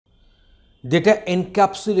Data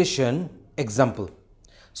encapsulation example.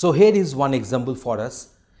 So here is one example for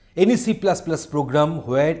us. Any C++ program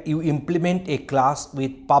where you implement a class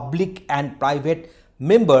with public and private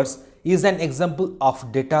members is an example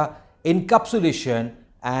of data encapsulation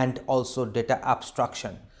and also data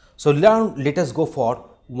abstraction. So let us go for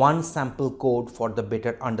one sample code for the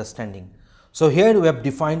better understanding. So here we have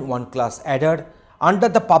defined one class adder. Under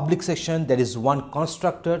the public section there is one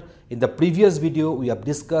constructor. In the previous video we have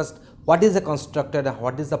discussed what is a constructor and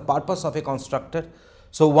what is the purpose of a constructor.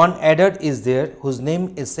 So one adder is there whose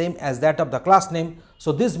name is same as that of the class name.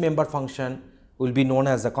 So this member function will be known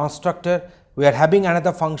as a constructor. We are having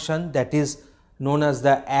another function that is known as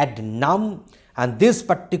the add num, and this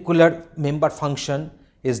particular member function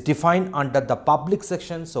is defined under the public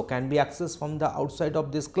section, so can be accessed from the outside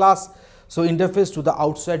of this class. So interface to the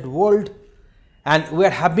outside world. And we are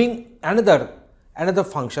having another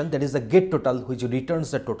function that is the get total, which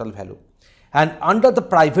returns the total value. And under the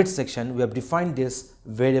private section we have defined this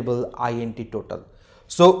variable int total.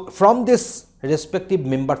 So from this respective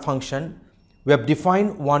member function we have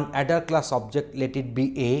defined one adder class object, let it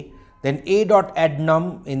be a, then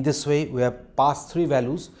a.addNum. In this way we have passed three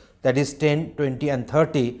values, that is 10, 20 and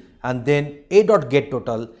 30, and then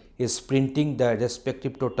a.getTotal is printing the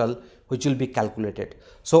respective total which will be calculated.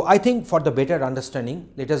 So I think for the better understanding,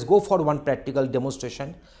 let us go for one practical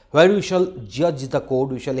demonstration where we shall judge the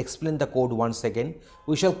code, we shall explain the code once again,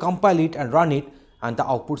 we shall compile it and run it, and the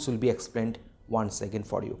outputs will be explained once again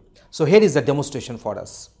for you. So here is the demonstration for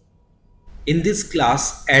us. In this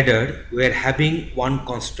class adder, we are having one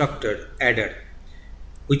constructor adder,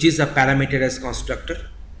 which is a parameterized constructor.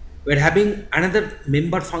 We are having another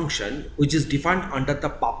member function which is defined under the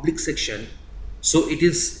public section, so it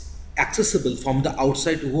is accessible from the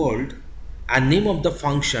outside world, and name of the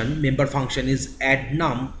function, member function, is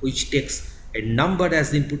addNum, which takes a number as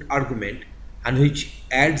the input argument and which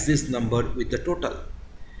adds this number with the total.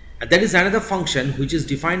 And there is another function which is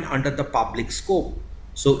defined under the public scope,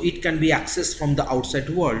 so it can be accessed from the outside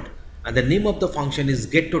world, and the name of the function is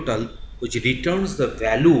getTotal, which returns the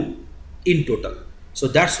value in total. So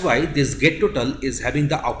that's why this getTotal is having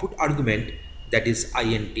the output argument, that is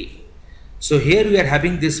int. So here we are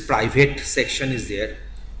having this private section is there,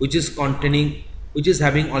 which is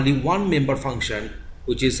having only one member function,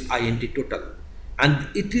 which is int total, and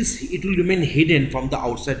it will remain hidden from the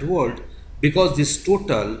outside world because this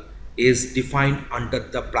total is defined under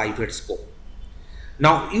the private scope.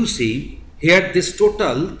 Now you see here this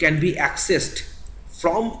total can be accessed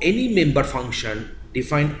from any member function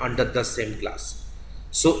defined under the same class.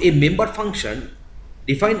 So a member function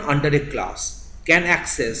defined under a class can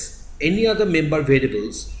access any other member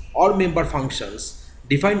variables or member functions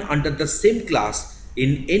defined under the same class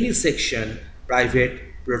in any section, private,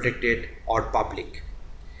 protected or public.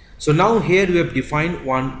 So now here we have defined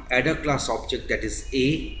one adder class object, that is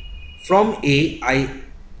a. From a I'm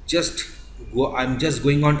just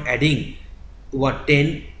going on adding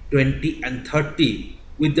 10, 20 and 30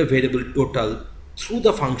 with the variable total through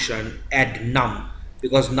the function addNum,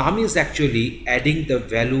 because num is actually adding the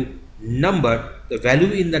value number, the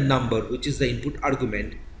value in the number which is the input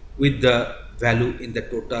argument, with the value in the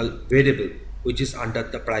total variable which is under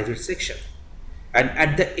the private section. And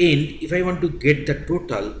at the end, if I want to get the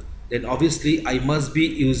total, then obviously I must be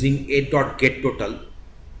using a.getTotal,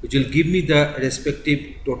 which will give me the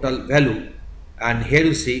respective total value, and here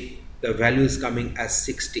you see the value is coming as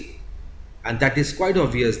 60, and that is quite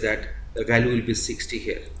obvious that the value will be 60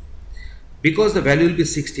 here. Because the value will be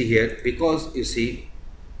 60 here, because you see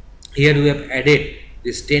here we have added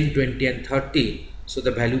this 10, 20 and 30, so the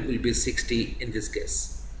value will be 60 in this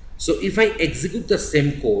case. So if I execute the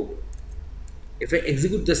same code,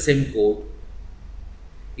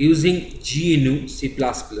 using GNU C++,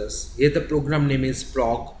 here the program name is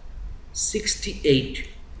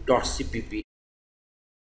prog68.cpp.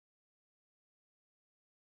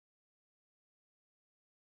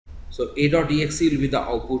 So a.exe will be the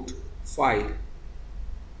output file,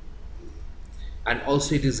 and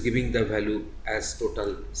also it is giving the value as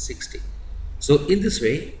total 60. So in this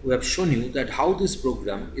way we have shown you that how this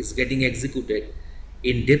program is getting executed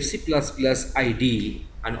in C++ IDE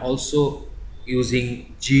and also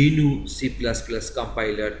using GNU C++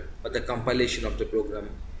 compiler for the compilation of the program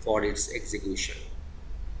for its execution.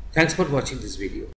 Thanks for watching this video.